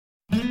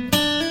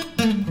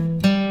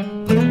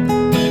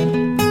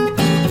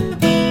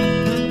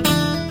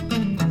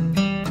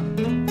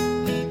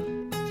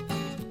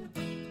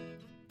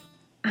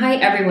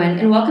everyone,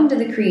 and welcome to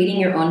the Creating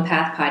Your Own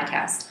Path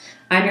podcast.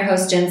 I'm your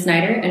host, Jen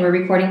Snyder, and we're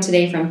recording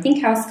today from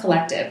Think House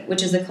Collective,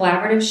 which is a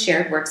collaborative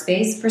shared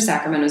workspace for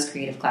Sacramento's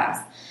creative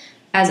class.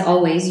 As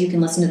always, you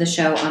can listen to the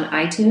show on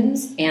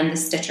iTunes and the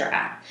Stitcher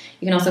app.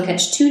 You can also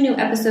catch 2 new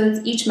episodes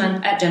each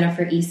month at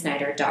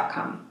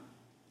jenniferesnyder.com.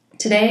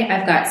 Today,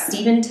 I've got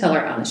Stephen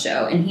Tiller on the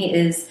show, and he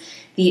is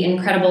the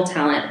incredible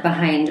talent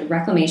behind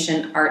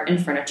Reclamation Art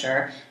and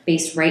Furniture,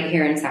 based right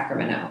here in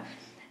Sacramento.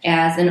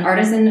 As an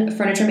artisan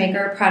furniture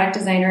maker, product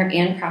designer,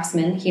 and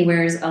craftsman, he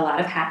wears a lot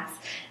of hats,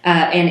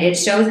 and it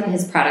shows in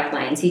his product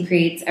lines. He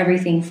creates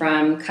everything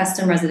from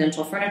custom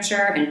residential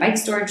furniture and bike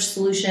storage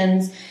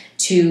solutions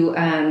to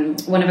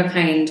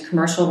one-of-a-kind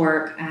commercial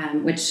work,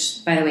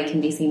 which, by the way, can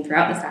be seen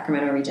throughout the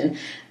Sacramento region.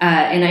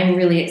 And I'm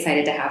really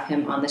excited to have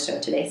him on the show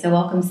today. So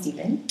welcome,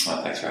 Stephen.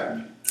 Well, thanks for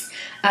having me.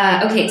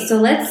 Okay, so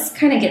let's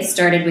kind of get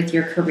started with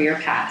your career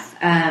path.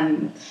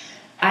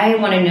 I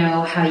want to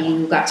know how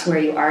you got to where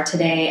you are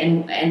today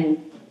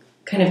and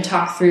kind of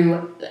talk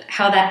through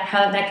how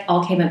that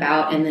all came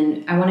about. And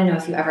then I want to know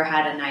if you ever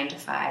had a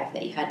 9-to-5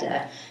 that you had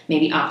to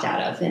maybe opt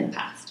out of in the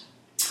past.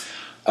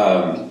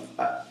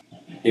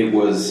 It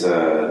was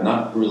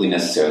not really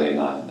necessarily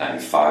not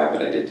 9-to-5,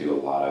 but I did do a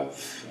lot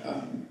of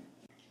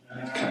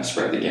kind of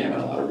spread the gamut,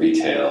 a lot of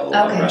retail, a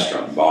lot of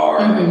restaurant and bar,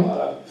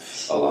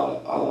 mm-hmm. a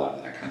lot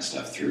of that kind of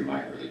stuff through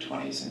my early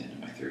 20s and into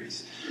my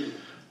 30s.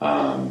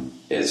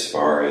 As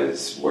far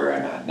as where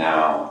I'm at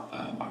now,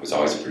 I was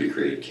always a pretty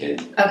creative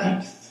kid.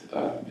 Okay.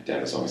 My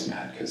dad was always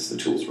mad because the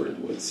tools were in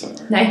the woods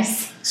somewhere.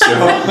 Nice. So,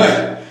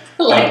 I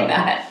like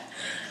that.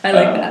 I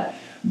like that.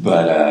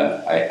 But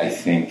I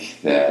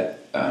think that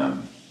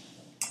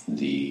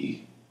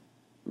the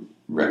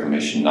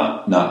Reclamation,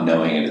 not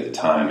knowing it at the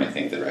time, I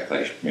think the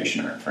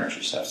Reclamation Art and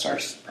Furniture stuff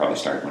probably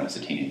started when I was a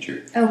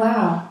teenager. Oh,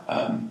 wow.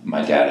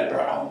 My dad had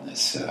brought home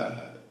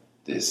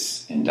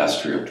this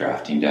industrial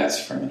drafting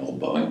desk from an old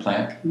Boeing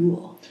plant.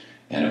 Cool.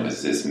 And it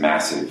was this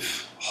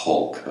massive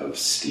hulk of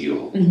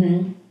steel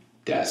mm-hmm.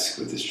 desk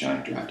with this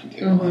giant drafting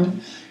table mm-hmm. on it.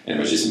 And it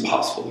was just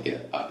impossible to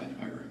get up into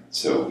my room.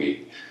 So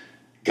we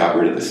got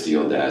rid of the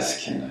steel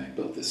desk and I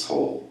built this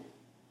whole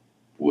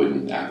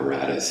wooden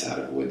apparatus out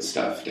of wood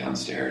stuff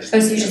downstairs. Oh,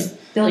 so you just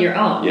built your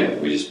own? Yeah,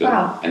 we just built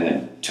wow. it and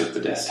then took the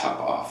desktop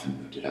off and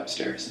moved it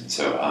upstairs. And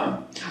so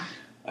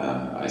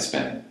I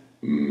spent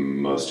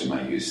most of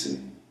my youth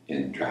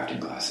in drafting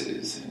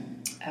classes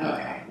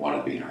and wanted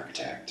to be an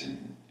architect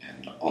and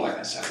all that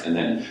kind of stuff. And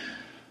then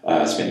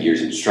spent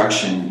years in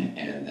construction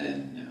and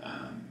then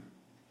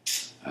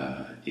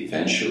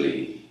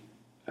eventually,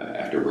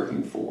 after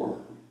working for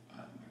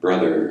my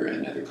brother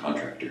and other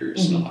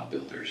contractors mm-hmm. and a lot of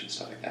builders and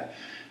stuff like that,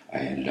 I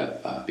ended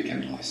up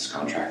becoming a licensed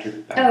contractor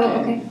back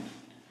in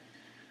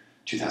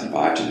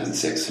 2005,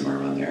 2006, somewhere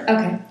around there.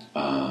 Okay.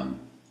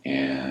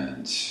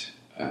 And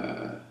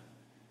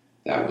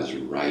that was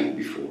right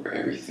before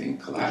everything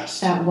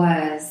collapsed. That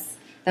was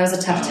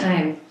a tough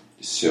time.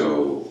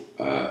 So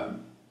I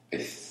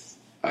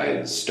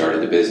had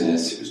started the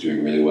business. It was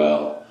doing really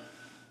well.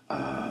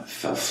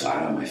 Fell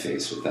flat on my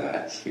face with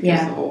that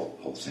because the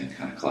whole thing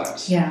kind of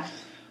collapsed. Yeah.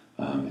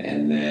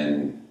 And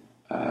then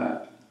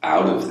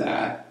out of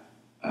that,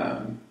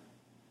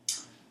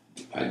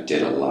 I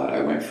did a lot.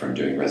 I went from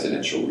doing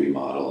residential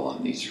remodel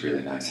on these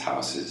really nice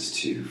houses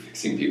to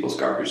fixing people's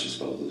garbage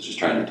disposals, just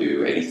trying to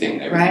do anything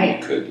and everything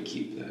I could to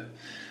keep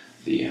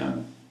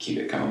keep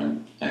it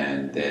going.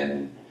 And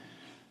then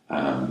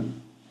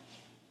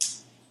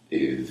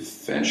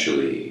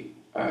eventually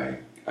I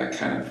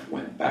kind of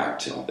went back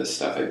to all this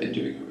stuff I've been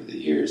doing over the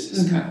years, this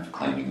mm-hmm. kind of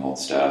claiming old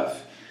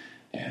stuff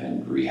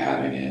and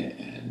rehabbing it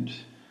and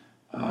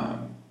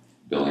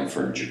building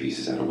furniture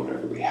pieces out of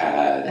whatever we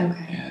had.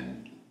 Okay. And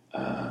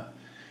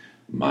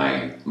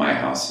my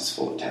house is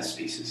full of test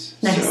pieces.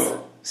 Nice.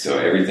 So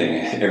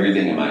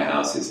everything in my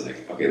house is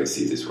like, okay, let's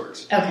see if this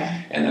works.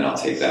 Okay. And then I'll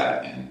take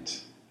that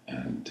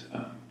and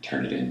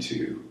turn it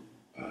into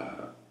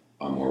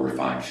a more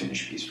refined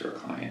finished piece for a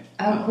client.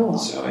 Oh, cool.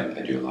 So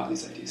I do a lot of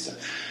these idea stuff.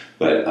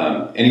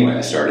 But anyway,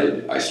 I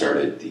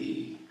started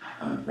the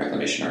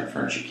Reclamation Art and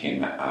Furniture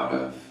came out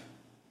of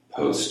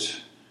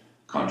post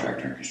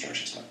contractor and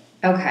construction stuff.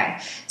 Okay.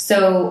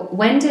 So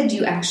when did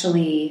you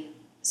actually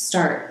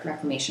start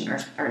Reclamation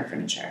Art and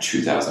Furniture?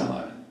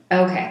 2011.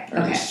 Okay.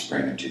 Early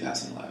spring of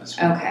 2011.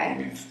 So okay.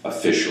 We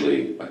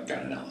officially got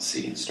an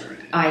LLC and started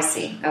it. I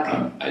see.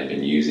 Okay. I'd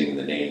been using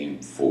the name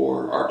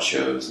for art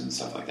shows and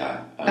stuff like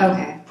that.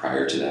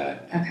 Prior to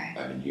that,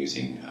 I've been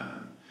using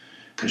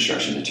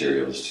construction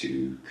materials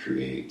to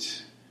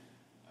create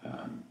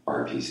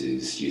art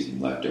pieces using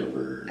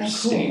leftovers,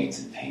 stains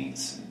and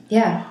paints,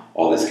 and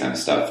all this kind of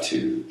stuff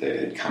that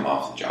had come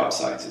off the job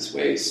sites as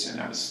waste, and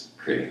I was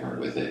creating art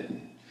with it.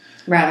 And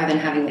rather than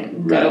having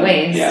it go to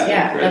waste.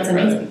 That's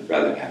amazing.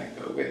 Rather than having it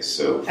go to waste.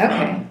 So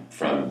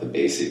from the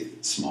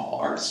basic small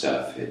art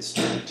stuff, it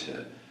started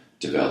to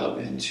develop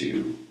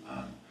into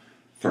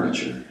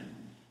furniture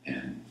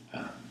and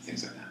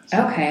things like that.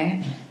 So.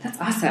 Okay, that's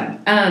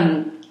awesome.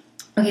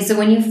 Okay, so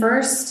when you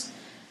first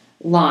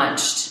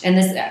launched, and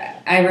this,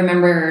 I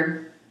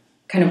remember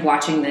kind of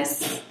watching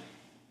this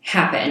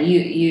happen?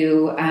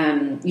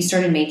 You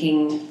started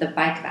making the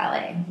bike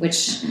valet,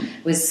 which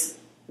was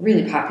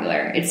really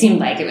popular. It seemed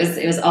like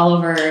it was all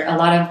over a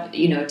lot of,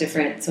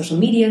 different social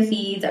media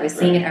feeds. I was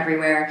seeing it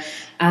everywhere.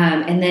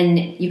 And then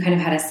you kind of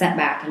had a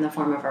setback in the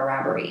form of a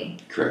robbery,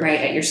 Correct. Right,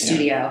 at your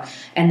studio. Yeah.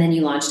 And then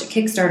you launched a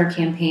Kickstarter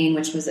campaign,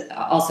 which was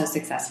also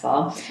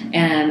successful.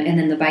 And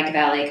then the bike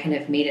valet kind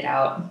of made it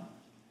out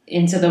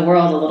into the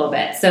world a little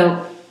bit.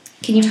 So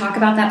can you talk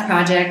about that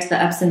project,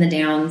 the ups and the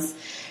downs,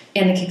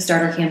 and the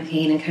Kickstarter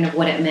campaign, and kind of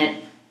what it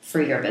meant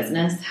for your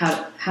business?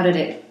 How did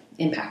it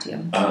impact you?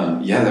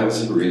 That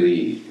was a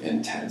really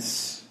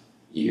intense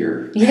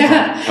year.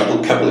 Yeah.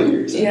 couple of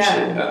years,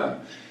 actually. Yeah.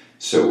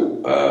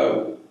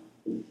 So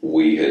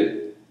we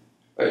had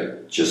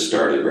just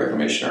started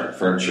Reclamation Art and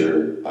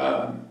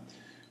Furniture.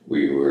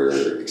 We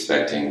were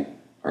expecting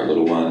our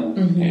little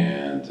one,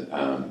 and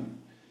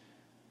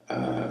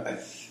I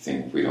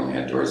think we'd only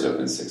had doors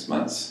open 6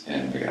 months,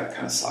 and we got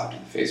kind of slapped in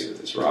the face with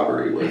this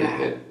robbery where they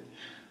had,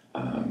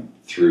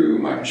 through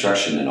my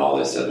construction and all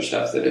this other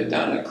stuff that I'd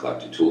done, I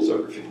collected tools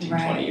over 15,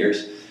 20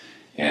 years,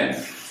 and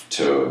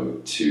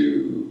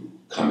to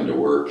come into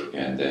work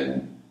and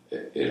then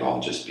it all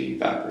just be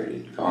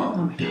evaporated, gone.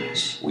 Oh my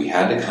gosh. We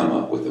had to come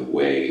up with a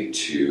way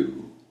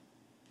to,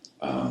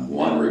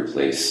 one,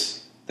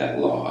 replace that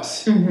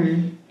loss,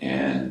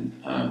 and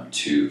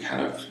to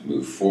kind of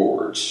move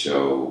forward.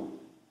 So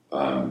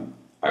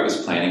I was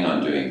planning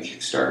on doing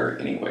Kickstarter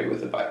anyway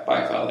with the bike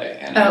valet,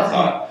 and I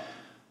thought,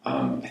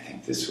 I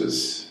think this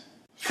was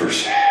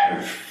first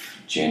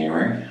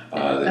January,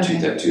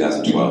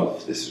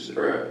 2012. This was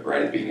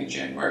right at the beginning of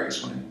January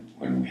is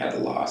when we had the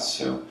loss.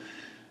 So,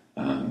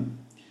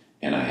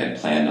 and I had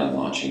planned on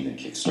launching the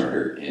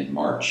Kickstarter in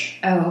March.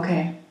 Oh,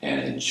 okay.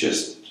 And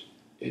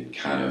it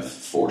kind of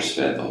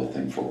force-fed the whole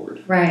thing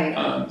forward.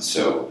 Right.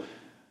 So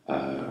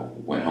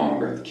went home,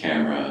 grabbed the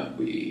camera,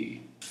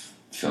 we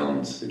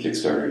filmed the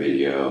Kickstarter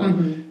video,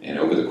 and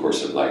over the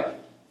course of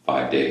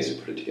 5 days, we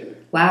put it together.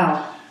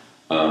 Wow.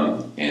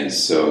 And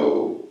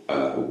so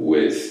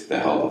with the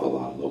help of a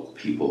lot of local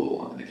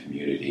people in the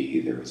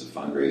community, there was a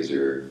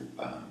fundraiser.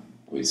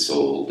 We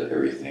sold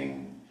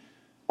everything,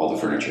 all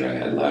the furniture I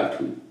had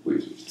left.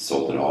 We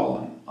sold it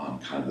all on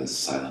kind of this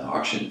silent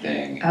auction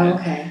thing. Oh,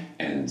 okay.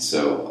 And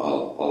so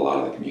a lot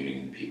of the community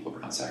and the people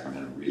around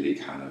Sacramento really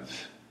kind of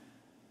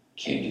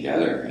came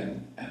together,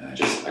 and I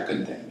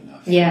couldn't thank them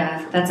enough.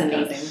 Yeah, that's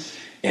amazing.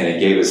 And it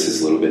gave us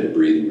this little bit of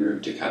breathing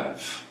room to kind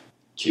of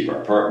keep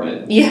our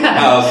apartment,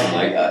 house,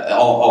 and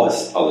all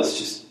this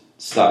just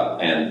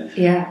stuff. And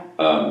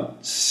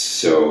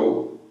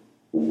so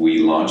we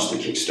launched the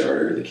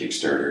Kickstarter. The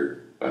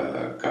Kickstarter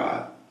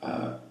got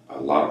a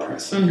lot of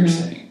press, like you're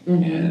saying,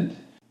 and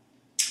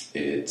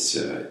it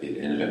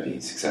ended up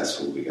being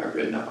successful. We got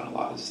written up on a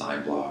lot of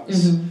design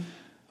blogs.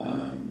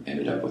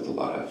 Ended up with a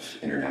lot of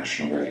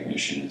international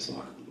recognition as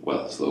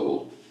well as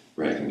local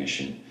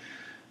recognition.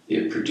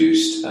 It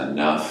produced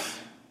enough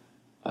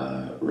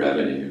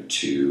revenue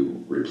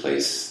to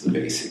replace the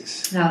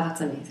basics. Oh, that's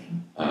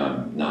amazing.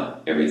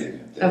 Not everything,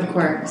 of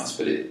course, lost,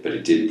 but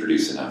it did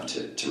produce enough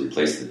to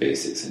replace the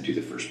basics and do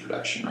the first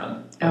production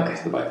run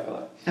of the bike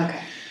valet. Okay.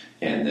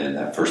 And then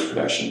that first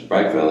production of the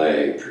bike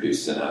valet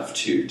produced enough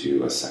to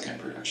do a second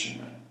production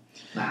run.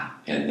 Wow.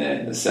 And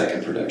then the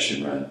second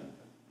production run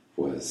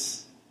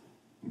was,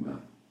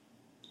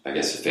 I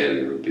guess a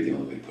failure would be the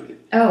only way to put it.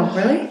 Oh,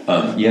 really?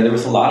 There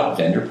was a lot of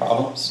vendor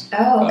problems.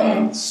 Oh,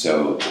 okay.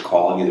 So the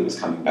quality that was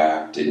coming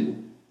back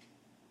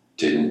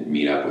didn't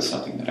meet up with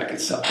something that I could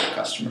sell to a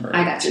customer.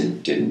 I got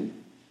you.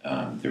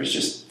 There was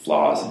just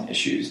flaws and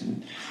issues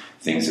and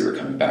things that were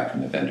coming back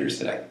from the vendors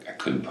that I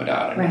couldn't put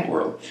out in the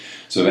world.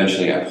 So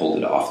eventually I pulled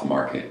it off the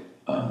market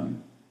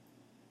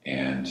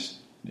and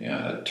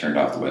turned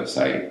off the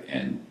website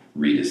and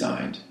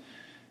redesigned.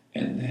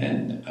 And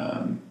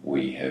then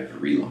we have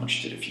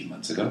relaunched it a few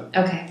months ago.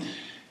 Okay.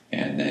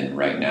 And then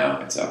right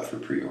now it's up for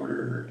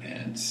pre-order,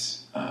 and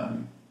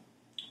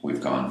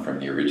we've gone from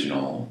the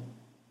original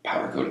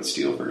powder-coated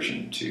steel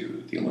version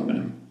to the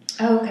aluminum.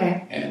 Oh,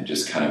 okay. And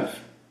just kind of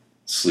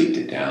sleeked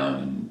it down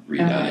and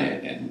redone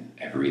it, and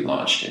have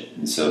relaunched it.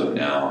 And so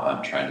now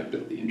I'm trying to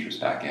build the interest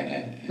back in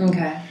it and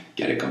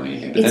get it going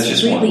again. But it's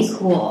that's just really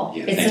cool.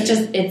 Yeah,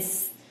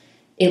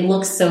 it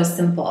looks so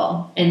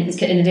simple, and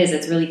it is.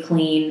 It's really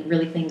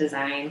clean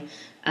design,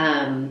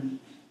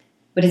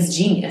 but it's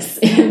genius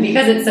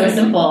because it's so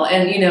simple.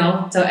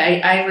 And so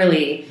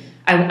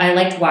I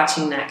liked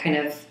watching that kind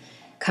of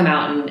come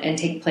out and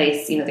take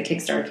place. The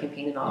Kickstarter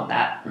campaign and all of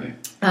that. Right.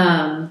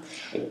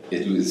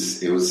 It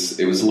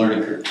was a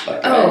learning curve.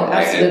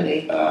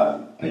 Absolutely.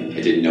 I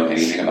didn't know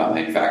anything about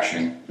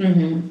manufacturing.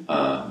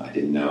 I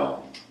didn't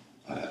know.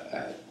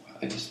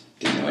 I just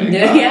didn't know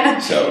anything about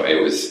it. So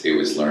it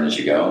was learn as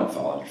you go and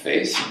fall on your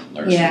face, and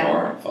learn some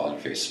more and fall on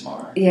your face some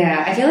more.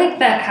 Yeah, I feel like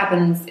that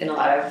happens in a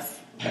lot of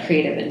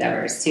creative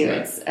endeavors too. Right.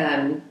 It's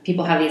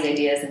people have these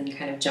ideas and you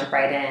kind of jump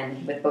right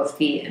in with both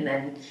feet, and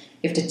then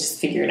you have to just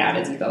figure it out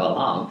as you go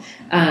along.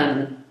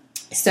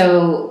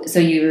 So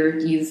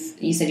you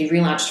said you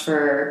relaunched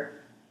for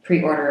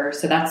pre-order.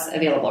 So that's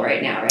available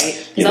right now,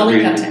 right? Because I'll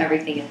link up to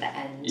everything at the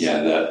end.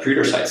 Yeah, the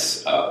pre-order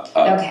site's up.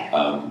 Okay.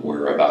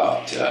 We're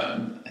about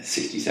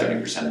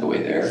 60-70% of the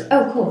way there.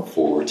 Oh,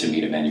 cool. To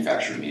meet a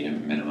manufacturer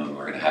minimum,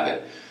 we're going to have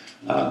it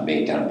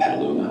made down in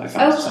Petaluma. I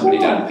found somebody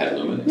down in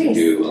Petaluma that can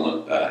do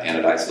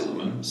anodized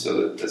aluminum,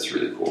 so that's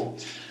really cool.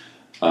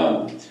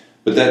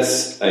 But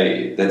that's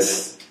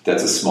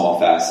a small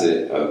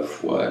facet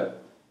of what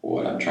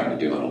I'm trying to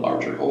do on a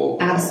larger whole.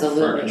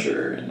 Absolutely.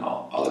 Furniture and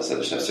all this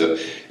other stuff. So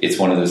it's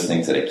one of those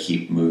things that I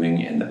keep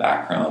moving in the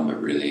background,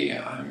 but really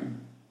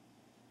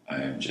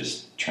I'm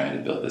just trying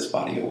to build this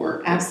body of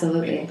work.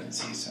 Absolutely. People can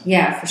see, so.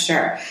 Yeah, for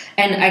sure.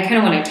 And I kind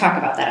of want to talk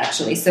about that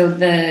actually. So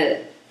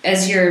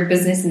as your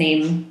business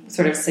name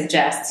sort of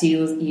suggests,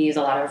 you use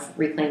a lot of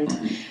reclaimed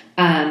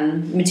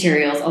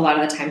materials a lot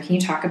of the time. Can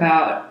you talk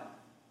about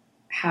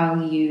how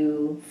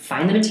you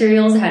find the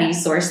materials? How do you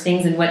source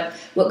things? And what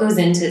goes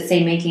into,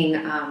 say, making,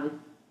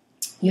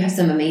 you have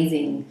some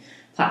amazing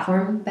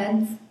platform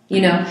beds,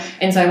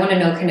 And so I want to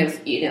know kind of,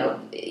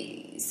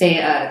 say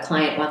a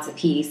client wants a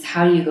piece,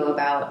 how do you go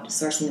about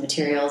sourcing the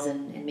materials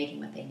and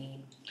making what they need?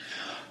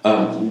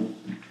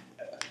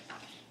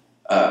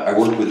 I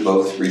work with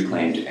both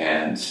reclaimed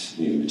and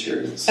new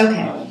materials.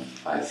 Okay.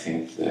 I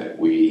think that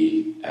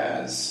we,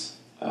 as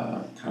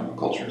kind of a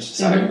culture and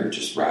society, are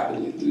just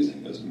rapidly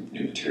losing those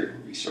new material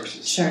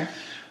resources. Sure.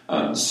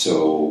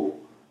 So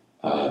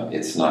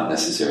it's not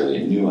necessarily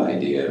a new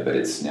idea, but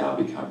it's now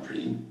become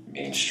pretty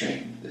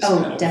mainstream. This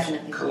kind of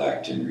definitely.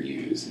 Collect and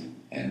reuse,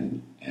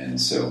 and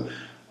so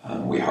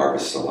we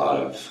harvest a lot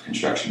of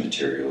construction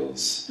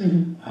materials.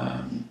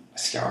 I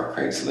scour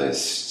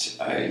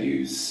Craigslist. I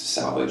use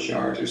salvage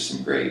yards. There's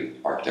some great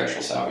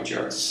architectural salvage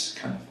yards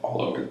kind of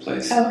all over the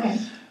place. Oh, okay.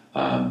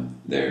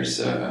 There's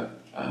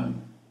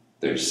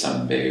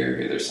some in Bay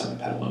Area. There's some in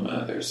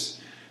Petaluma. There's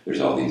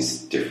all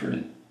these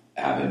different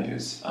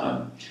avenues.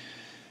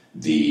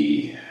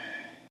 The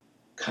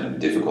kind of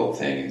difficult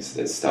thing is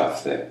that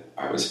stuff that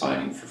I was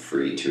finding for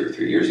free 2 or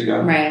 3 years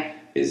ago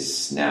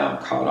is now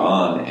caught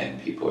on,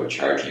 and people are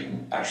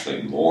charging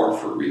actually more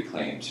for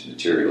reclaimed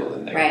material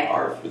than they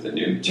are for the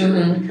new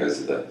material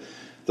because of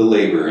the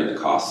labor and the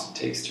cost it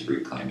takes to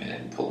reclaim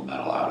it and pull the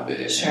metal out of it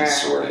and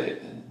sort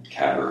it and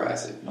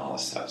categorize it and all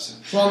this stuff. So,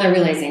 well, they're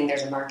realizing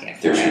there's a market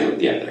for it.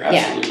 They're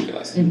absolutely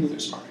realizing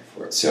there's a market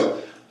for it.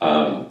 So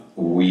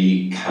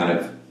we kind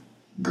of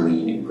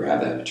glean and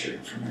grab that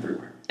material from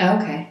everywhere.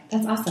 Okay,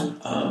 that's awesome.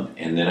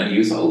 And then I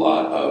use a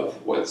lot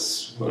of what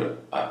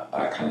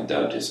I kind of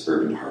dubbed as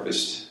urban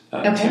harvest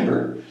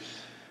timber,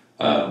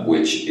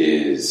 which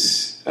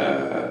is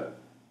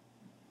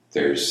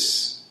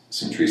there's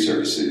some tree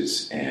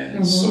services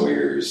and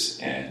sawyers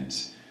and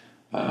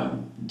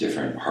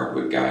different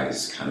hardwood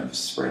guys kind of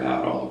spread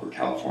out all over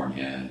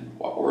California and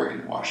Oregon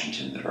and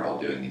Washington that are all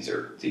doing these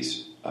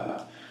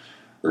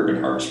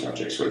urban harvest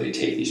projects where they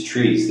take these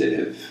trees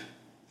that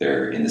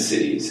they're in the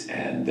cities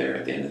and they're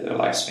at the end of their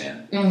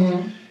lifespan.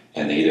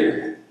 And they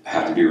either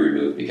have to be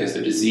removed because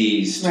they're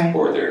diseased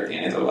or they're at the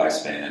end of their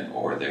lifespan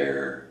or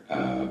they're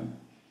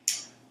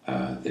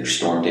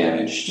storm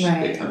damaged.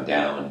 They come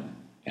down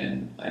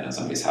and land on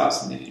somebody's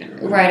house and they need to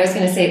remove. Right, I was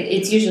going to say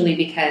it's usually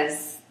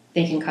because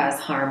they can cause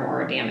harm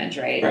or damage,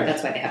 right?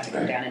 That's why they have to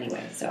come down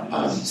anyway.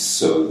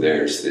 So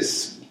there's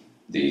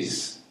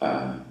these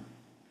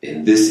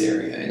in this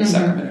area, in the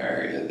Sacramento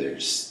area,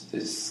 there's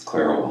this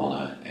claro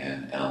walnut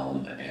and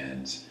elm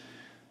and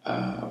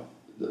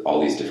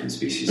all these different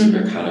species that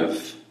are kind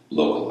of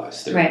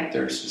localized.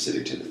 They're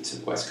specific to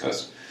the West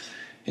Coast.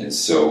 And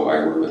so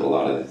I work with a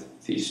lot of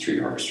these tree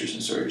harvesters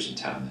and sawyers in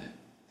town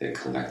that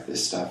collect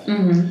this stuff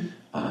and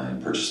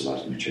purchase a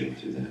lot of material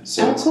through them.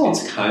 So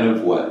it's kind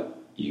of what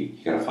you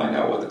got to find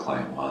out what the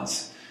client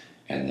wants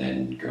and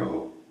then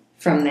go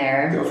from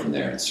there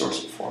and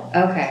source it for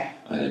them. Okay.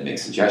 And then make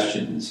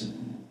suggestions and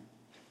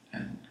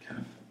kind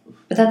of.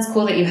 But that's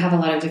cool that you have a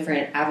lot of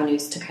different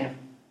avenues to kind of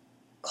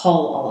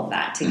cull all of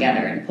that together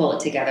and pull it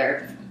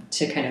together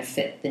to kind of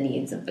fit the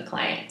needs of the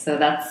client. So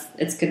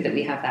it's good that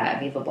we have that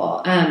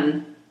available.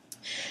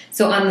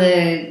 So on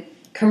the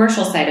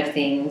commercial side of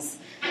things,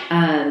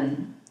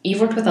 you've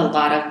worked with a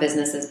lot of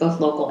businesses, both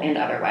local and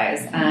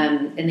otherwise,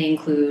 and they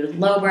include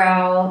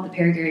Lowbrow, the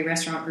Perry Gary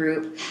Restaurant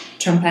Group,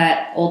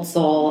 Trumpet, Old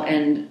Soul,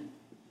 and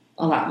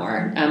a lot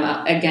more.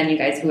 Again, you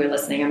guys who are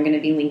listening, I'm going to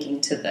be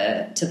linking to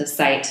the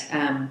site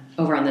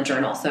over on the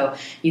journal, so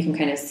you can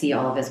kind of see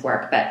all of his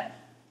work. But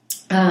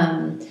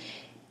and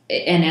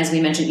as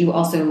we mentioned, you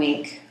also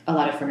make a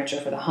lot of furniture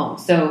for the home.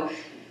 So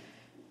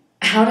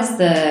how does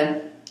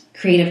the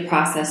creative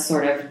process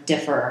sort of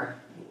differ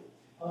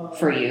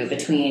for you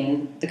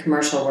between the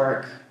commercial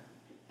work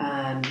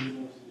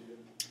and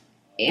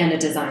a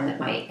design that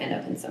might end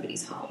up in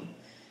somebody's home?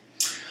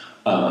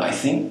 I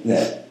think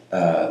that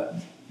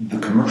the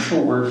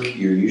commercial work,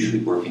 you're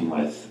usually working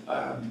with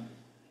an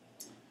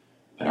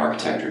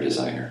architect or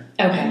designer,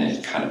 and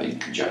then kind of in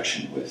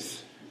conjunction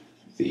with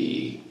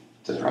the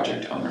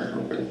project owner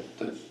or where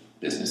the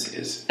business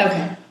is.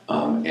 Okay.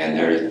 And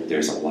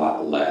there's a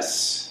lot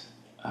less.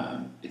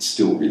 It's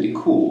still really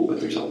cool, but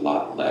there's a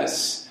lot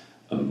less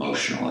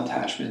emotional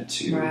attachment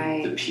to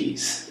the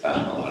piece. A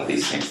lot of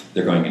these things,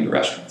 they're going into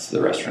restaurants.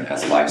 The restaurant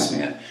has a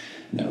lifespan,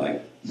 and they're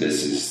like,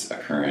 this is a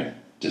current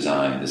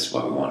design, this is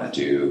what we want to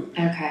do.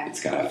 Okay.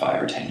 It's got a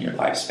 5 or 10 year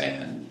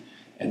lifespan,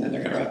 and then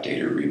they're going to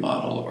update or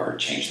remodel or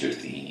change their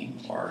theme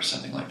or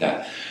something like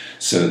that.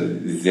 So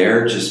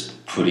they're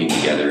just putting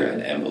together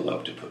an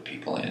envelope to put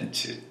people in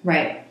to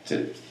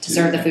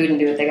serve the food and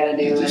do what they got to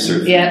do. To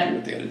serve the food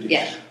and do what they got to do.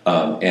 Yeah.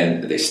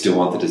 And they still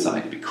want the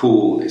design to be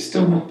cool. They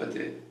still want, but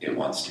it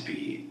wants to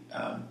be,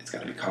 it's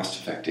got to be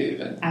cost effective,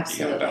 and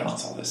Absolutely. you got to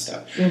balance all this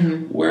stuff.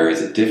 Mm-hmm.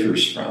 Whereas it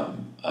differs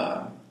from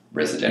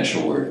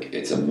residential work,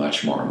 it's a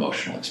much more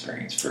emotional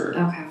experience for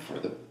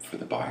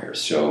the buyer.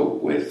 So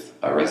with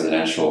a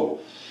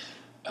residential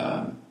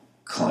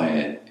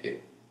client,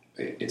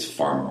 it's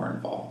far more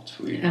involved.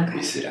 We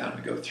sit down,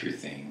 we go through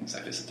things.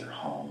 I visit their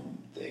home,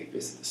 they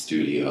visit the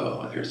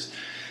studio. There's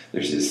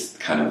this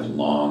kind of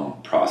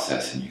long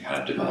process, and you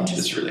kind of develop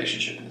this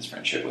relationship and this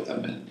friendship with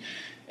them,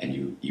 and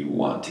you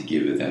want to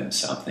give them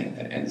something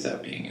that ends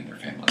up being in their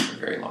family for a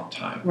very long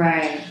time.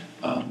 Right.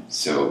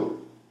 So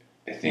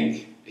I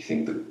think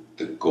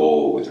the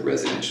goal with the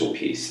residential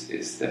piece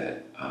is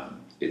that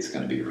it's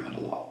going to be around a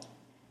lot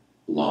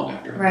long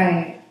after.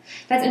 Right.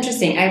 That's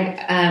interesting.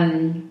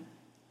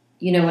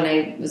 When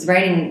I was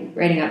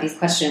writing out these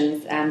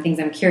questions, things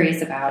I'm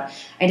curious about,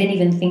 I didn't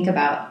even think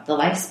about the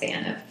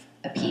lifespan of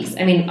a piece.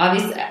 I mean,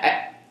 obviously,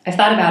 I've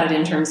thought about it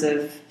in terms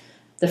of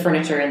the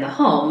furniture in the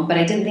home, but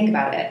I didn't think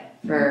about it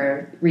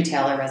for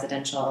retail or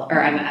residential, or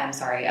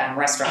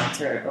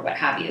restaurants or what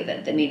have you,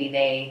 that maybe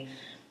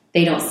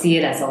they don't see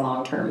it as a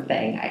long-term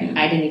thing.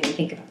 I didn't even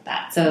think about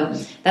that. So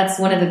that's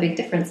one of the big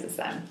differences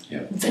then.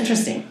 Yeah. It's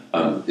interesting.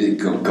 Going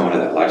to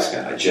that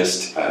lifespan, I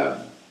just...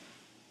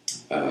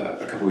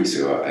 a couple weeks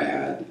ago, I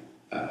had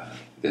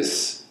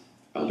this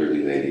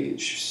elderly lady.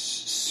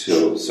 She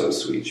was so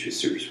sweet. She was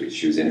super sweet.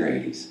 She was in her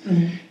 80s,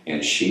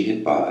 and she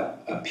had bought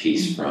a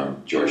piece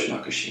from George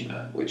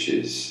Nakashima, which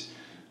is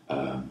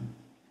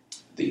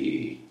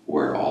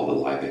where all the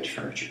live edge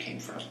furniture came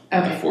from.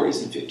 In the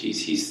 40s and 50s.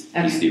 He's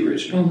the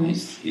original.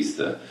 He's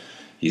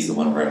the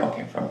one where it all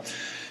came from.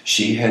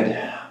 She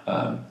had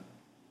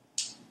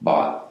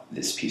bought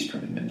this piece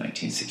from him in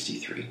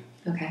 1963.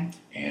 Okay.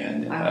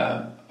 And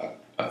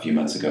a few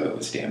months ago, it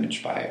was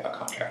damaged by a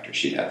contractor.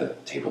 She'd had the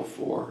table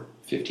for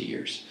 50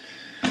 years.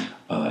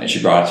 And she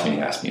brought it to me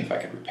and asked me if I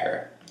could repair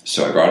it.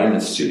 So I brought it in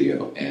the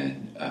studio,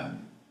 and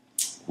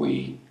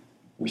we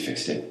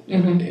fixed it.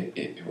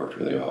 It worked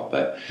really well.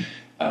 But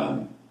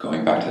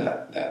going back to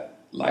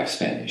that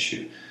lifespan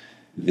issue,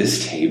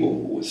 this table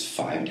was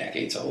 5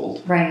 decades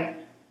old. Right.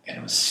 And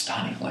it was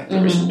stunning. Like,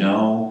 there's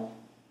not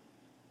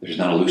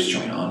a loose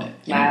joint on it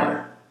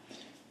anywhere.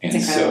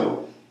 And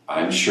so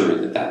I'm sure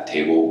that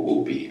table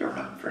will be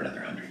around for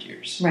another 100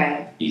 years.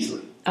 Right.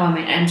 Easily. Oh,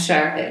 man, I'm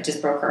sure it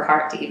just broke her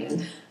heart to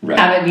even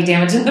have it be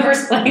damaged in the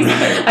first place.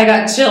 Right. I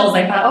got chills.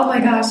 I thought, oh my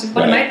gosh,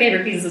 one of my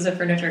favorite pieces of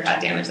furniture got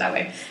damaged that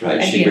way.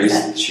 Right.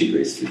 She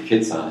raised 3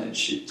 kids on it.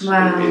 It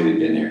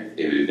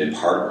had been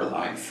part of her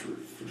life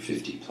for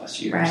 50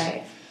 plus years.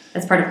 Right.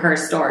 That's part of her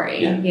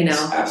story,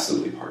 It's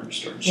absolutely part of her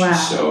story.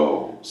 She's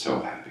so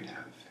happy to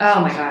have it.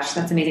 Oh my gosh,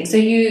 that's amazing. So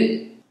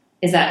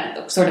is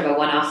that sort of a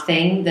one-off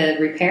thing, the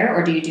repair,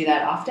 or do you do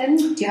that often?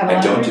 Do you have a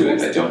lot of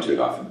repairs? I don't do it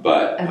often,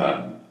 but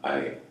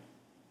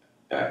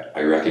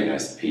I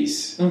recognize the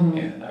piece,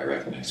 and I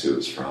recognize who it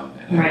was from,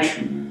 and I have a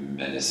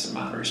tremendous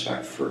amount of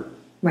respect for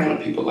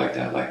people like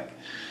that, like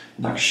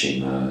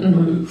Nakashima and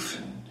Maloof,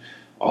 and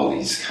all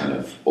these kind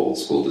of old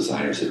school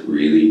designers that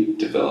really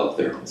develop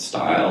their own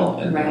style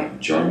and their own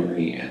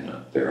joinery and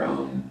their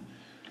own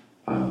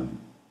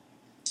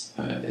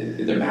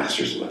they're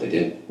masters of what they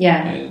did.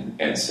 Yeah.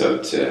 And so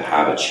to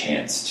have a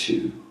chance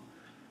to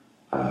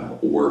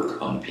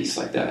work on a piece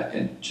like that,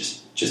 and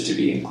just to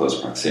be in close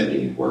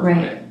proximity and work on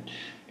it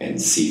and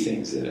see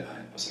things that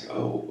I was like,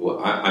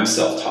 I'm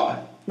self-taught.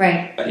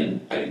 Right. I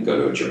didn't go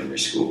to a joinery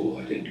school.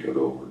 I didn't go to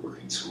a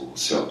woodworking school.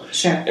 So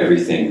sure.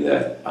 everything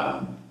that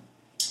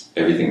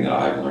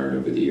I've learned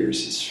over the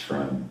years is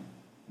from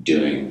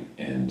doing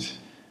and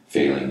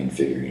failing and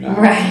figuring it out.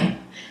 Right.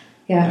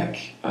 Yeah.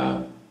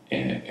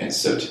 And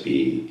so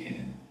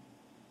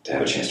to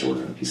have a chance to work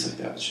on a piece like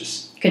that was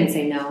just couldn't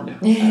say no.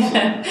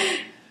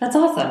 That's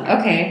awesome.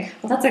 Okay.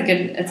 Well, that's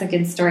a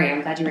good story.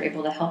 I'm glad you were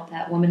able to help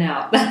that woman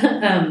out.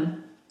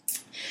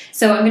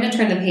 So I'm going to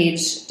turn the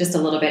page just a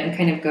little bit and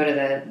kind of go to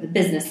the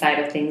business side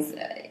of things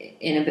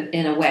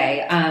in a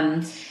way.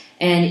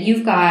 And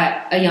you've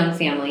got a young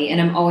family,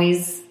 and I'm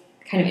always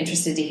kind of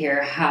interested to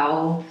hear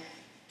how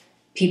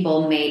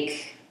people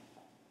make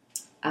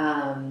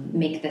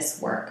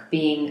this work,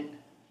 being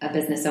a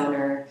business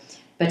owner,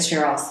 but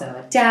you're also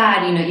a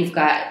dad. You've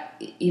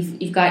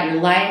got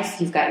your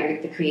life, you've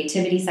got the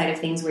creativity side of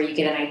things where you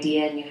get an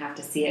idea and you have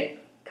to see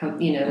it come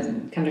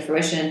to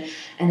fruition,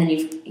 and then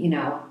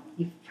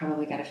you've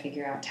probably got to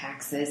figure out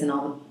taxes and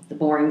all the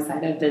boring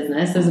side of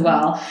business as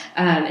well.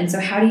 And so,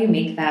 how do you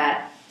make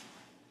that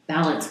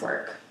balance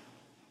work?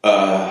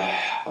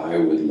 I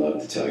would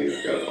love to tell you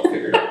I've got it all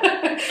figured out.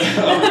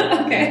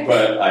 Okay.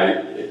 But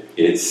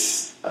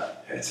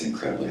it's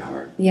incredibly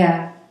hard.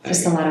 Yeah,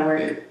 just a lot of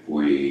work.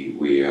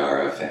 We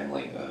are a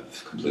family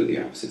of completely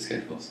opposite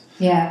schedules.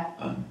 Yeah.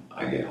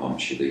 I get home,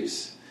 she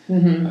leaves.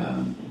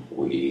 Mm-hmm.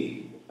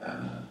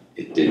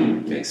 It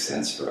didn't make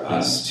sense for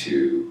us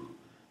to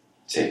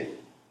take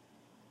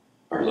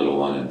our little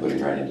one and put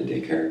him right into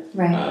daycare.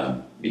 Right.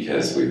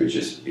 Because we would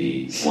just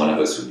be, one of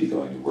us would be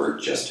going to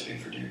work just to pay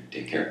for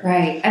daycare.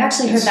 Right. I've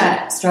actually heard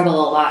that struggle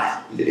a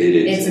lot. It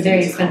is. It's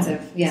very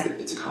expensive. Yeah.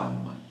 It's a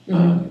common one.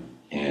 Mm-hmm.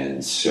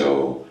 And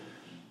so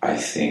I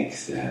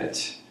think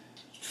that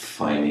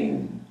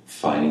finding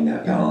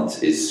that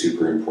balance is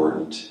super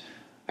important.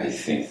 I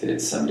think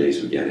that some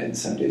days we get it and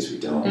some days we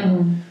don't.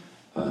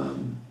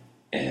 Mm-hmm.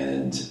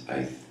 And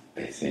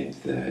I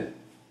think that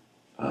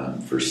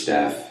for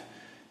Steph,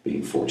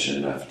 being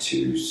fortunate enough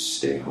to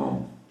stay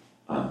home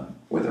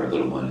with our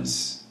little one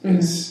is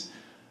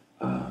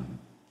a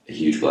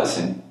huge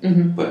blessing,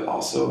 but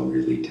also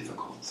really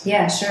difficult.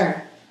 Yeah,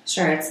 sure.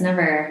 It's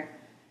never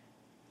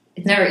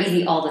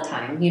easy all the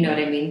time. You know what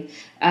I mean?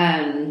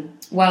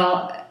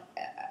 Well,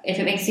 if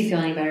it makes you feel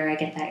any better, I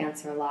get that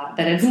answer a lot.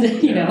 But it's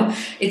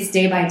it's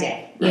day by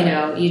day. Right. You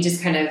know, you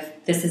just kind of,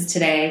 this is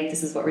today.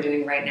 This is what we're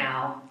doing right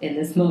now in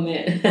this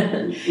moment.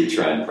 we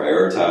try and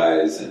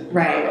prioritize, and we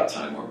carve out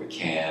time where we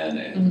can.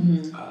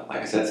 And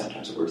like I said,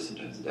 sometimes it works,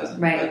 sometimes it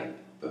doesn't. Right.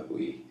 But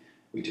we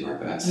do our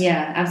best.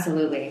 Yeah,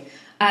 absolutely.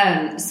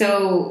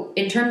 So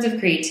in terms of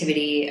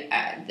creativity,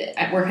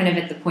 we're kind of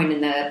at the point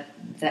in the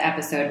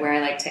episode where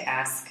I like to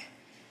ask,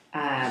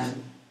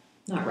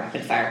 not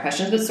rapid fire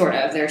questions, but sort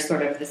of. They're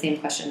sort of the same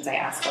questions I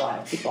ask a lot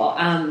of people.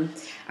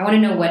 I want to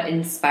know what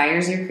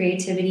inspires your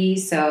creativity.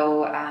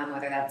 So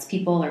whether that's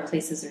people or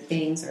places or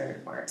things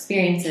or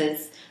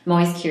experiences, I'm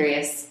always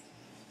curious.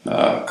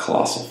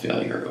 Colossal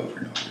failure over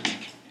and over again.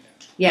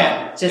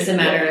 Yeah, just a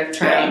matter of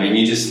trying. Yeah, I mean,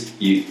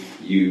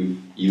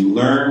 you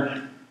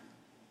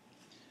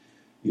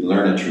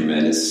learn a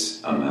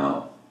tremendous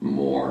amount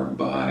more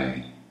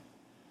by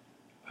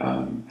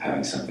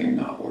having something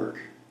not work.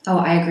 Oh,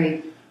 I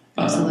agree.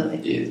 Absolutely.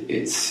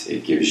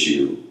 It gives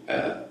you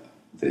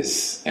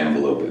this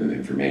envelope of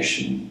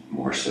information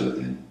more so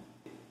than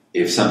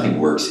if something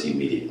works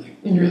immediately.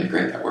 You're like,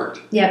 great, that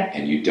worked. Yeah.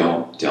 And you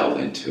don't delve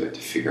into it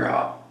to figure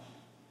out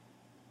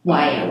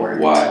why it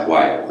worked.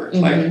 Why it worked.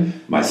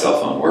 Like, my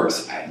cell phone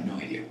works. I have no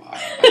idea why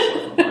my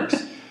cell phone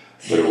works,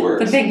 but it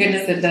works. But thank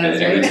goodness it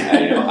does.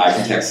 And I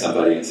can text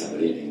somebody, and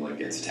somebody in England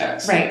gets a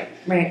text. Right.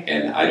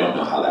 And I don't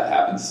know how that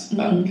happens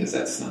because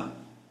that's not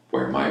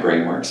where my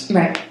brain works.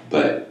 Right.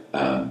 But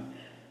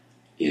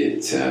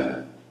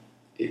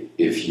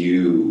if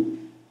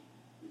you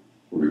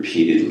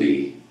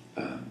repeatedly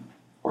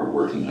are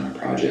working on a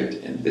project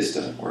and this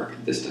doesn't work,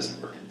 and this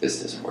doesn't work, and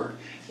this doesn't work,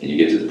 and you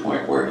get to the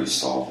point where you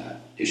solve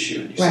that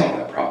issue and you solve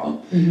that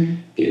problem,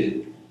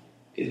 it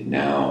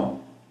now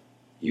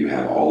you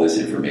have all this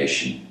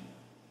information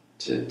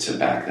to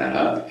back that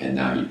up, and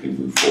now you can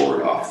move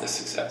forward off the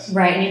success.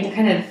 Right, and you can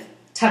kind of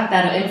tuck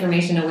that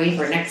information away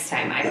for next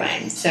time, I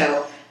find.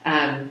 So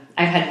I've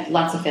had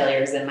lots of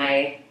failures in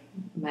my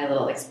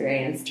little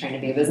experience trying to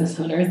be a business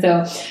owner.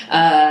 So,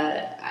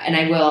 and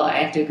I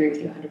have to agree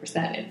with you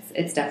 100%.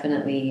 It's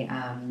definitely,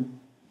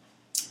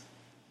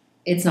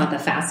 it's not the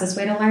fastest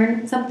way to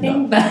learn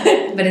something, but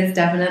it's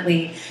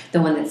definitely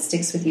the one that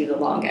sticks with you the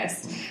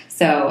longest.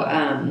 So,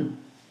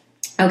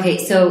 okay.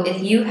 So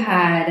if you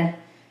had,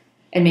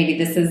 and maybe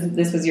this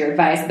was your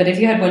advice, but if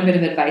you had one bit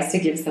of advice to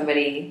give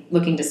somebody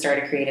looking to start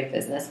a creative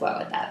business, what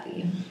would that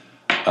be?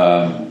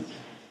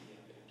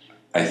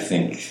 I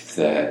think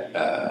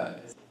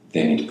that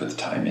they need to put the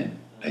time in.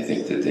 I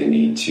think that they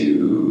need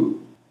to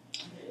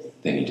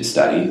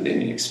study, they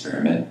need to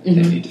experiment, they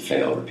need to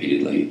fail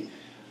repeatedly,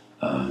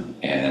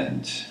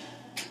 and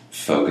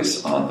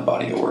focus on the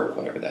body of work,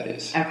 whatever that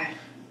is. Okay.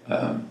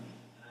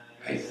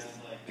 I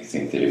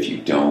think that if you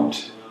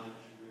don't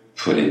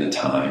put in the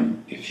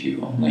time, if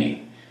you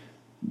only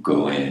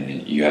go in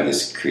and you have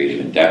this creative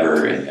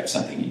endeavor and you have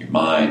something in your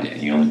mind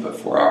and you only put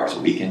 4 hours a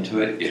week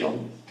into it, it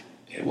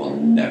will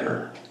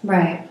never.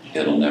 Right.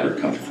 It'll never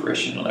come to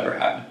fruition. It'll never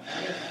happen.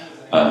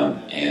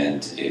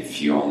 And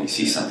if you only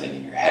see something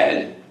in your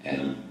head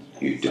and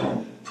you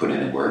don't put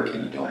in the work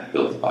and you don't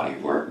build the body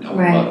of work, no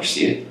one will ever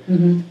see it.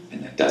 And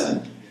that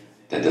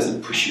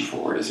doesn't push you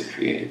forward as a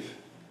creative.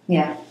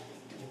 Yeah,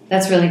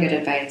 that's really good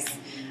advice.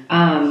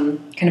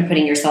 Kind of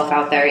putting yourself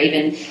out there.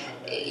 Even,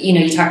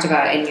 you talked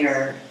about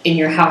in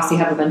your house you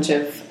have a bunch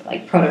of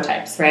like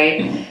prototypes,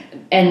 right?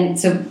 And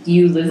so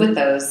you live with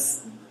those.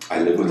 I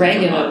live with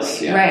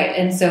regularly, right?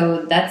 And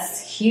so that's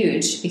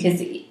huge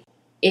because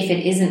if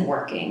it isn't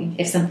working,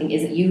 if something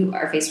isn't, you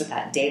are faced with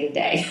that day to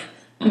day.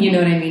 You know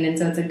what I mean? And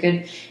so it's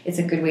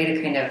a good way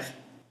to kind of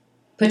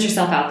put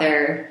yourself out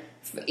there,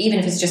 even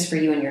if it's just for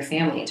you and your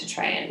family, to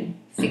try and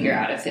figure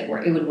out if it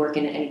would work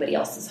in anybody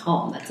else's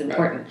home. That's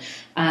important.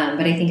 Right.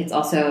 But I think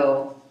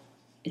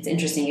it's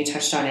interesting. You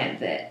touched on it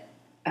that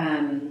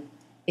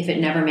if it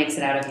never makes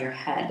it out of your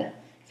head,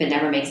 if it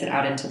never makes it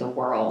out into the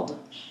world,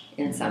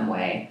 in some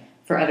way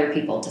for other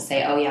people to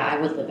say, oh yeah, I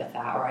would live with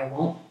that, or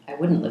I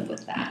wouldn't live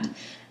with that.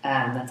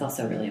 That's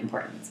also really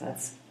important. So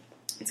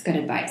it's good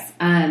advice.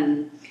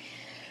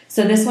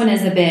 So this one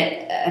is a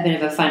bit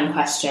of a fun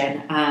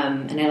question.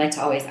 And I like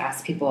to always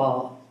ask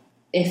people,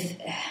 if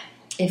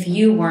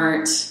you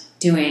weren't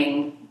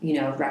doing,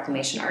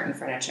 reclamation art and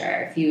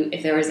furniture,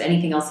 if there was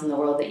anything else in the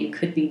world that you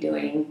could be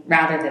doing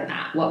rather than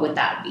that, what would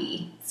that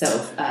be? So,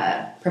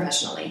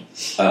 professionally.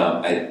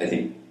 I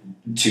think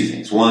two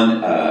things.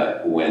 One,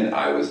 when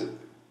I was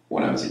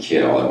a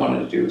kid, all I wanted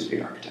to do was be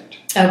an architect.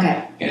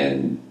 Okay.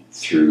 And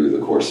through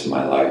the course of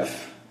my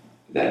life,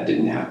 that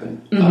didn't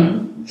happen.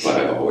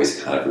 But I've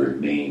always kind of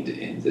remained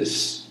in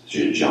this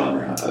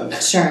genre of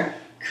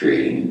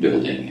creating and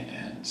building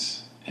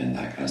and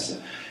that kind of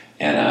stuff.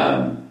 And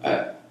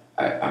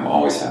I'm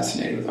always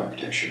fascinated with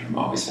architecture. I'm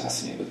always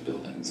fascinated with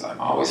buildings. I'm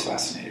always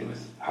fascinated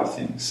with how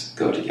things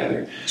go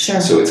together. Sure.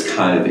 So it's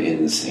kind of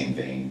in the same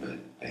vein, but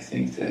I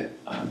think that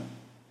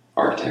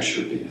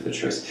architecture would be another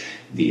choice.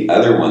 The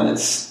other one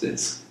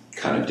that's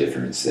kind of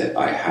different is that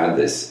I had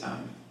this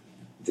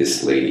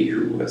lady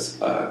who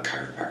was a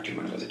chiropractor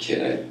when I was a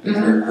kid. I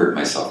hurt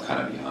myself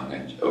kind of young,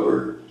 and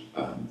over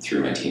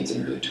through my teens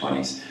and early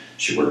 20s,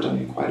 she worked on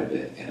me quite a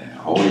bit, and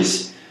I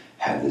always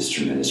had this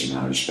tremendous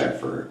amount of respect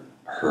for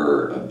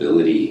her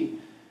ability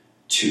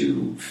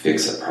to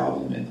fix a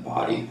problem in the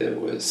body that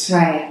was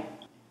right.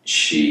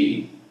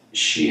 She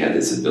had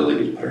this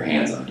ability to put her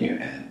hands on you,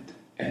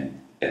 and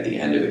at the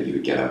end of it, you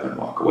would get up and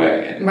walk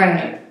away. And,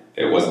 right.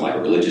 It wasn't like a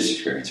religious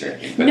experience or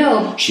anything, but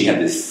no. She had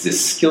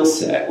this skill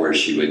set where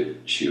she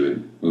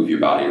would move your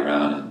body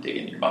around and dig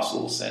into your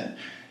muscles, and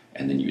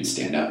then you would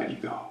stand up and you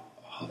go,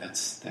 oh,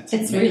 that's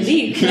it's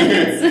relief.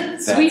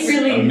 It's sweet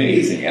relief.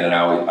 Amazing. And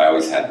I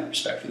always had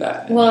respect for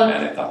that. And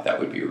I thought that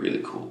would be a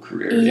really cool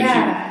career.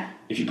 Yeah.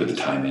 If you put the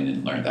time in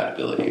and learn that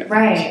ability.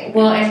 Right.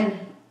 Well, and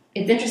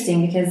it's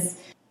interesting because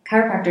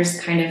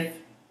chiropractors kind of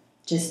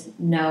just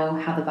know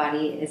how the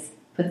body is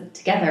put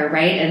together,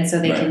 right? And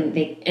so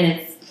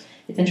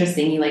it's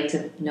interesting. You like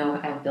to know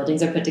how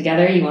buildings are put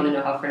together. You want to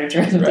know how furniture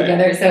is put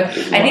together. So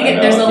I think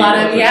there's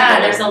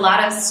a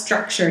lot of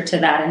structure to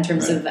that in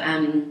terms of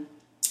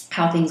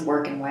how things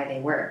work and why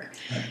they work,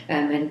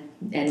 and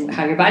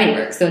how your body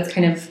works. So it's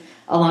kind of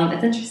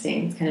that's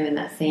interesting. It's kind of in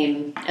that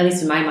same, at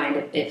least in my mind,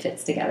 it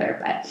fits together.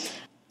 But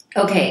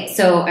okay,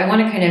 so I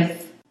want to kind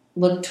of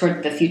look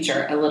toward the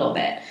future a little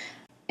bit.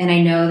 And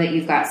I know that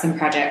you've got some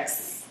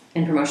projects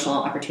and promotional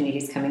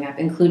opportunities coming up,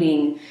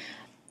 including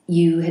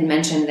you had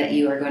mentioned that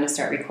you are going to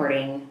start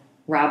recording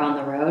Rob on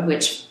the Road,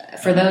 which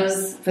for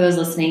those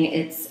listening,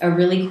 it's a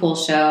really cool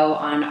show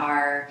on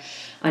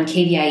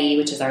KVIE,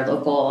 which is our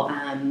local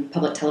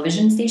public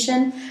television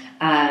station.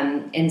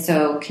 And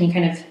so can you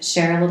kind of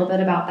share a little bit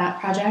about that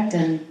project?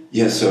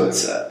 Yeah, so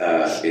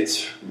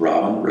it's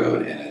Rob on the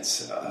Road, and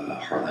it's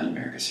a Heartland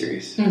America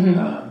series.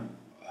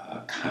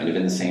 Kind of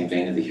in the same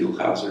vein of the Huell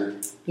Hauser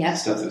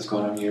stuff that was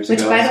going on years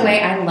ago. Which, by the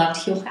way, I loved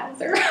Huell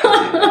Hauser.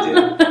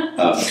 I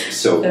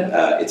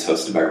did. It's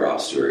hosted by Rob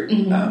Stewart,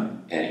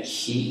 and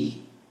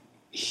he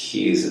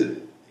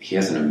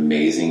has an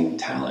amazing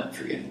talent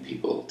for getting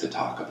people to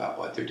talk about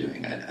what they're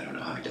doing. I don't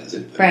know how he does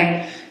it,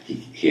 but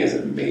he has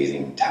an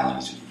amazing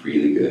talent. He's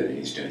really good, and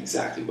he's doing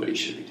exactly what he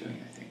should be doing,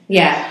 I think.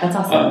 Yeah, that's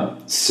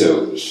awesome.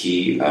 So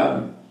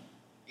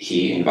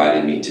he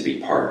invited me to be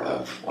part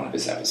of one of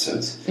his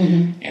episodes.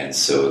 And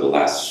so the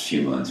last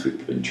few months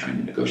we've been trying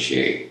to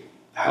negotiate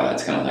how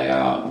that's going to lay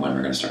out and when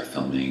we're going to start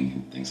filming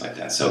and things like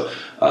that. So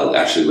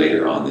actually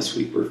later on this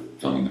week we're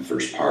filming the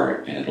first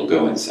part, and it'll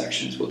go in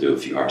sections. We'll do a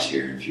few hours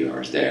here and a few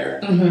hours there.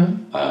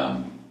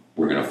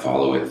 We're going to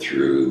follow it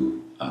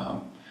through.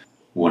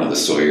 One of the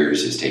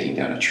Sawyers is taking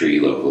down a tree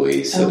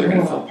locally, so they're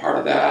going to film part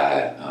of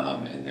that.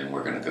 And then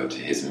we're going to go to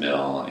his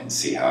mill and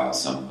see how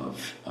some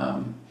of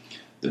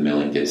the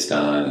milling gets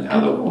done and how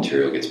the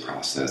material gets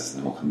processed, and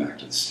then we'll come back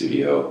to the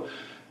studio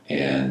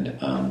and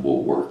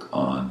we'll work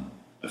on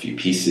a few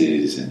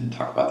pieces and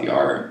talk about the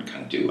art and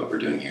kind of do what we're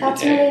doing here today.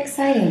 That's really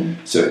exciting.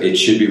 So it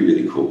should be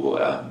really cool.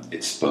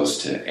 It's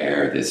supposed to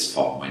air this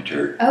fall,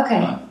 winter.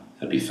 Okay.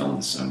 It'll be filmed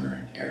this summer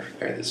and air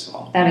this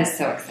fall. That is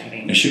so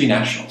exciting. And it should be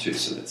national too,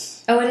 so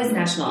that's... Oh, it is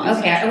national.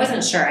 Okay, national. I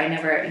wasn't sure. I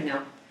never,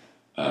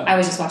 I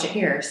always just watch it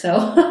here,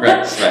 so...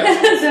 Right.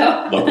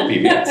 So local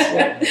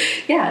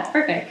PBS. Yeah, it's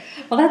perfect.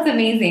 Well, that's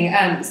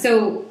amazing.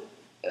 So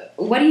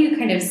what do you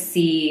kind of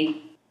see...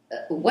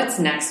 What's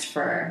next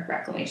for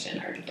Reclamation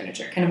Art and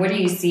Furniture? Kind of where do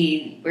you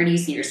see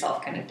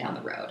yourself kind of down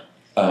the road?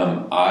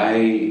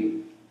 I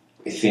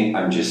think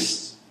I'm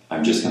just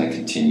going to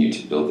continue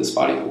to build this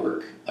body of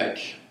work.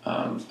 Like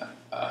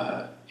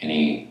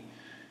any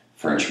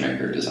furniture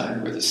maker or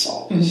designer with a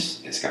salt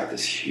has got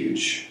this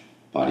huge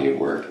body of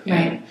work.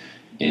 And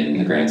in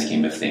the grand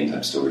scheme of things,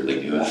 I'm still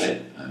really new at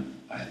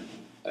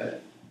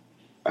it.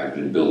 I've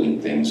been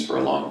building things for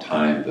a long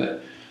time,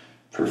 but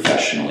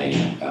professionally,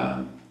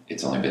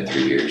 it's only been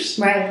 3 years.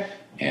 Right.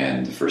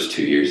 And the first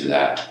 2 years of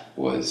that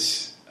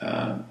was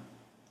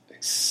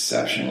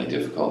exceptionally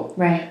difficult.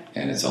 Right.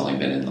 And it's only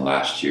been in the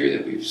last year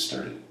that we've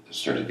started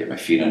started to get my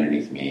feet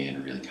underneath me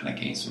and really kind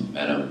of gain some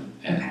momentum.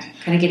 And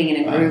kind of getting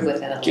in a groove with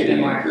it a little bit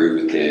more. Getting in a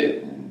groove with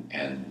it.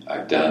 And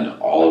I've done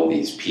all of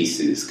these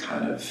pieces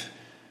kind of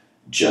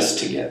just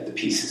to get the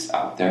pieces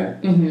out there.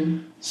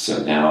 Mm-hmm.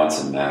 So now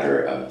it's a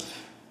matter of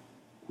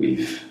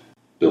we've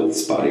built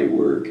this body of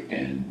work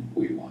and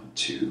we want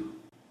to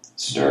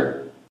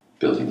start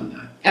building on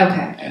that.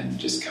 Okay. And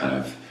just kind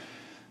of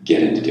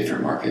get into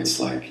different markets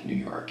like New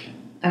York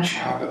and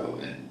Chicago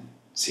and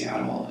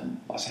Seattle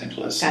and Los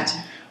Angeles. Gotcha.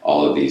 And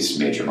all of these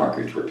major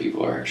markets where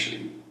people are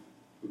actually,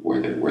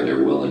 where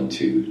they're willing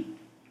to,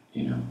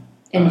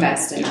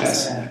 invest in that kind of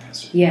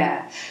stuff.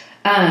 Yeah.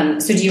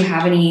 So do you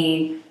have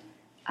any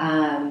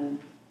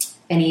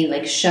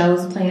like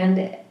shows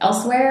planned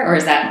elsewhere, or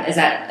is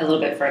that a little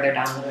bit further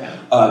down the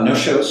road? No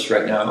shows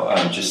right now.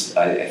 I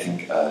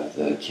think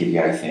the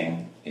KDI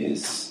thing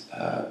is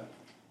the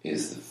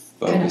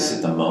focus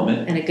at the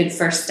moment, and a good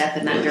first step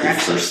in that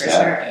direction for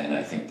sure. And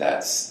I think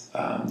that's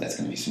going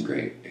to be some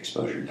great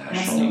exposure nationally.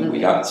 Absolutely. We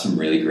got some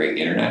really great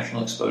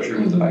international exposure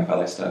with the Bike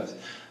Pilot stuff,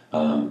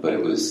 but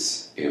it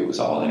was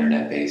all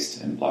internet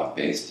based and blog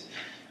based,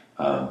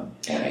 and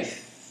I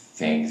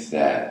think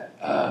that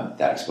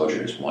that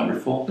exposure is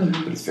wonderful,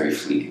 but it's very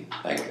fleeting.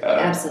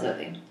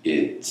 Absolutely,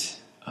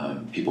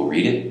 people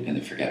read it and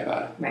they forget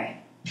about it, right?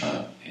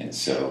 And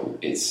so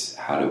it's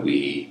how do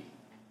we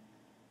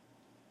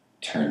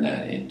turn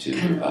that into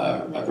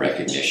a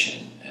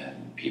recognition,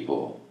 and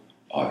people,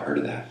 I've heard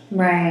of that.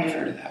 Right. I've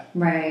heard of that.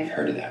 Right. I've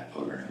heard of that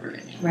over and over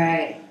again.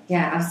 Right.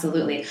 Yeah,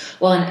 absolutely.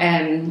 Well,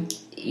 and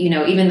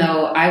even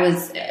though I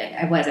was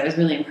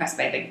really impressed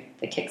by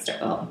the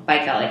Kickstarter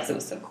Bike Alley because it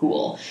was so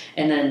cool,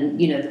 and then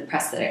the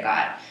press that it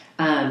got.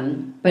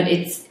 But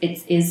it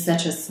is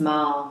such a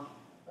small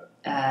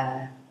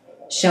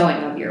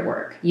showing of your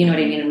work. You know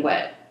what I mean, and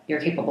what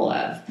you're capable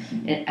of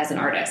as an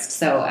artist.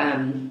 So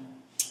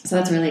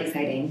that's really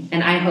exciting,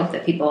 and I hope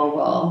that people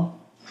will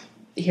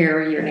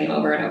hear your name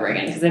over and over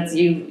again because it's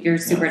you're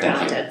super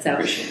talented. So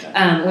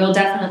we'll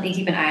definitely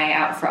keep an eye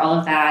out for all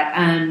of that.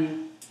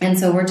 And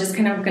so we're just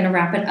kind of going to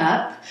wrap it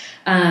up.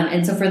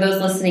 And so for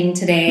those listening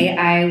today,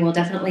 I will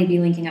definitely be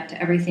linking up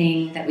to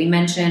everything that we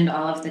mentioned,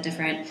 all of the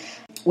different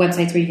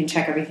websites where you can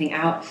check everything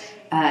out.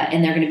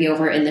 And they're going to be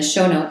over in the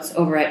show notes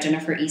over at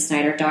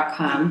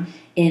jenniferesnyder.com.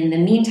 In the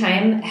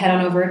meantime, head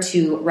on over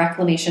to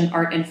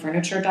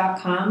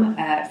reclamationartandfurniture.com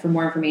for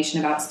more information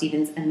about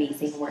Stephen's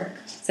amazing work.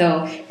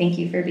 So thank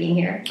you for being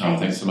here.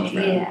 Thanks so much,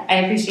 man. Yeah,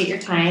 I appreciate your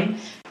time.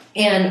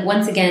 And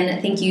once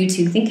again, thank you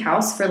to Think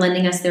House for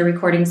lending us their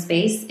recording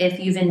space. If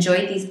you've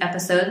enjoyed these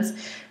episodes,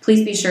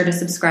 please be sure to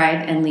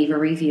subscribe and leave a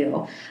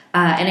review.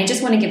 And I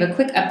just want to give a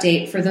quick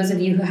update. For those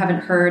of you who haven't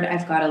heard,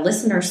 I've got a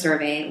listener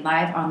survey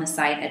live on the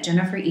site at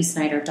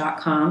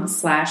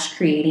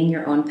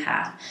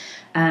jenniferesnyder.com/creatingyourownpath.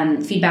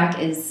 Feedback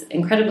is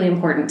incredibly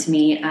important to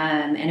me,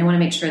 and I want to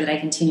make sure that I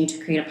continue to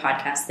create a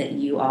podcast that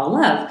you all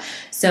love.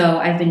 So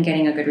I've been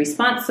getting a good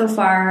response so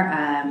far,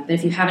 but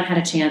if you haven't had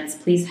a chance,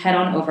 please head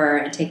on over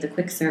and take the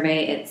quick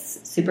survey. It's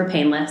super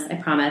painless, I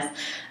promise.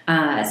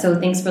 So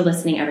thanks for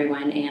listening,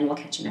 everyone, and we'll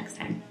catch you next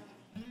time.